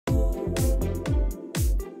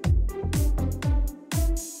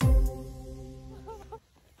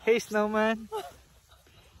Hey, Snowman.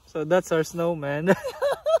 So that's our snowman.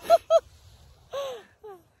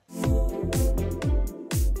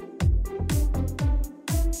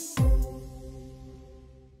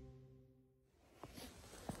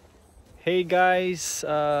 Hey guys,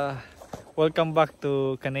 welcome back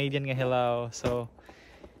to Canadian Ngahilaw. So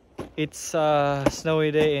it's a snowy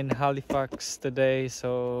day in Halifax today,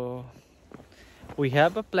 so we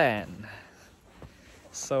have a plan.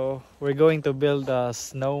 So we're going to build a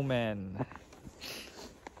snowman.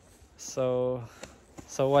 So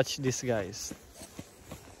watch this, guys.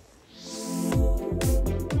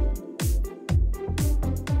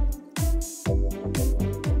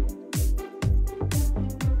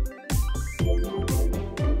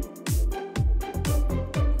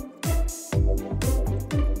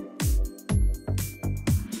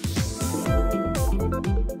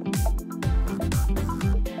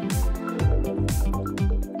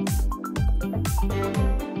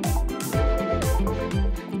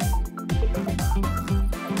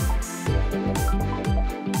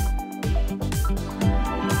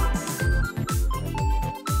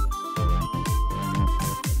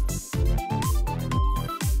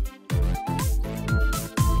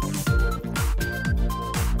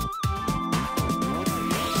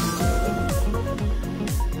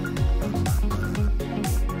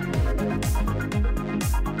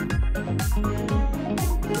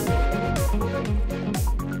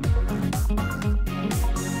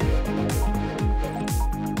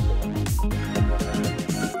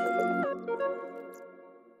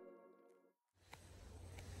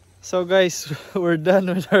 So guys, we're done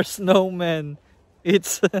with our snowman.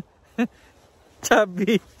 It's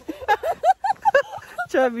chubby.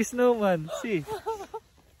 Chubby snowman. See?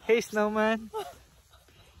 Hey, snowman.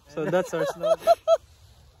 So that's our snowman.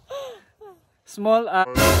 Small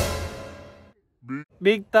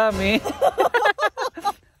big tummy.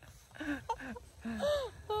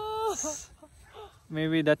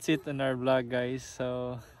 Maybe that's it on our vlog, guys.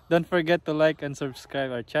 So don't forget to like and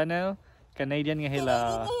subscribe our channel, Canadian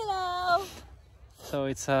Ngahilaw. So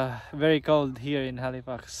it's very cold here in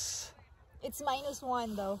Halifax. It's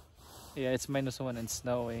 -1 though. Yeah, it's -1 and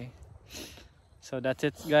snowy. So that's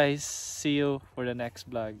it, guys. See you for the next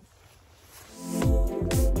vlog.